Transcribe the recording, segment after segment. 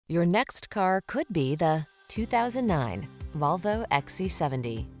Your next car could be the 2009 Volvo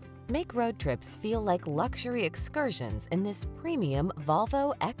XC70. Make road trips feel like luxury excursions in this premium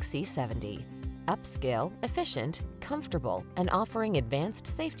Volvo XC70. Upscale, efficient, comfortable, and offering advanced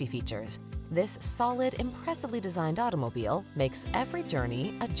safety features, this solid, impressively designed automobile makes every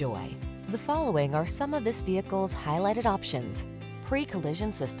journey a joy. The following are some of this vehicle's highlighted options: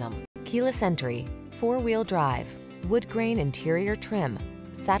 pre-collision system, keyless entry, four-wheel drive, wood grain interior trim,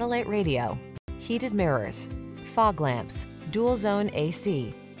 satellite radio, heated mirrors, fog lamps, dual zone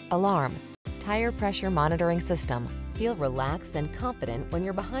AC, alarm, tire pressure monitoring system. Feel relaxed and confident when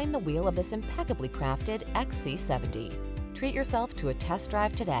you're behind the wheel of this impeccably crafted XC70. Treat yourself to a test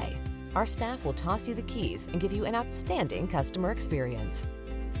drive today. Our staff will toss you the keys and give you an outstanding customer experience.